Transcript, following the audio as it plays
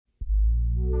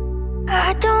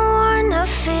I don't wanna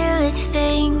feel a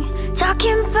thing.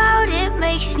 Talking about it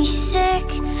makes me sick.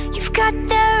 You've got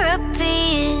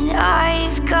therapy and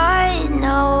I've got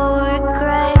no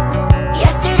regrets.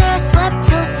 Yesterday I slept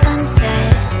till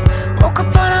sunset, woke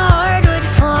up on a hardwood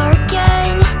floor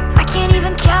again. I can't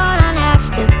even count on half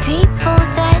the people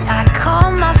that I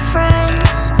call my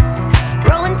friends.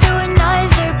 Rolling through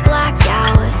another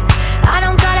blackout, I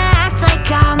don't gotta act like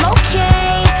I'm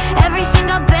okay. Everything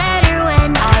got better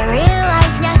when I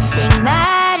realized nothing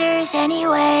matters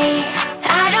anyway.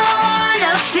 I don't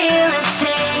wanna feel a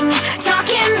thing.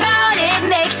 Talking about it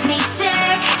makes me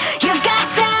sick. You've got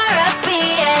therapy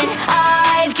and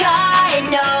I've got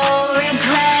no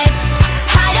regrets.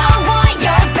 I don't want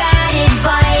your bad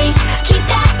advice. Keep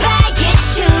that baggage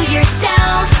to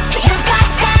yourself. You've got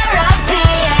therapy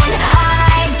and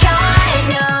I've got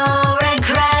no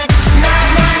regrets.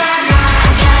 I've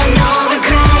got no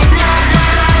regrets. I've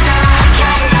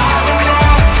got no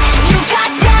regrets. You've got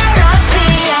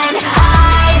therapy and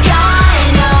I've got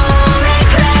no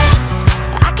regrets.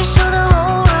 I could show the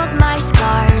whole world my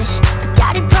scars, but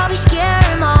that'd probably scare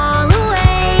them all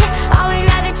away. I would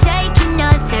rather take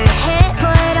another hit,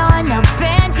 put on a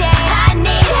band-aid. I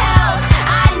need help,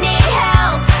 I need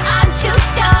help. I'm too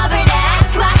stubborn to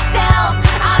ask myself.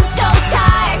 I'm so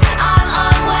tired, I'm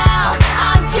unwell.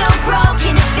 I'm too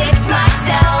broken to fix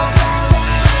myself.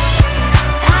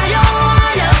 I don't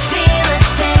wanna feel a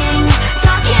thing.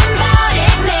 Talking about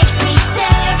it makes me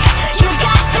sick. You've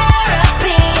got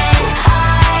therapy and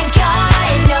I've got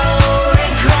no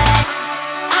regrets.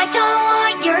 I don't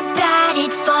want your bad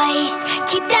advice.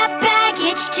 Keep that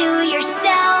baggage to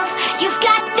yourself. You've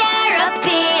got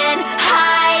therapy and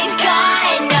I've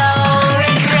got no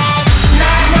regrets.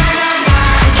 I've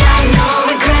got no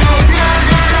regrets. I've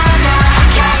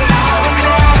got no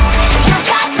regrets. You've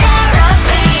got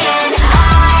therapy and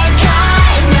I've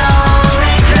got no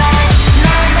regrets.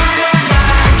 I've got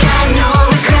no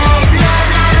regrets. I've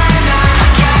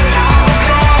got no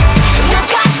regrets. You've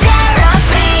got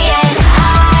therapy and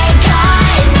I've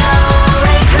got no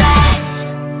regrets.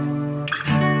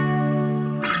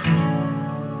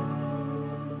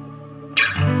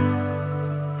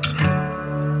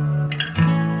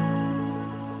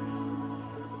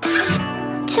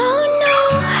 Don't know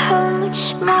how much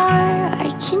more I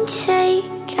can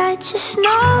take. I just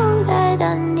know that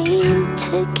I need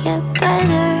to get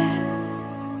better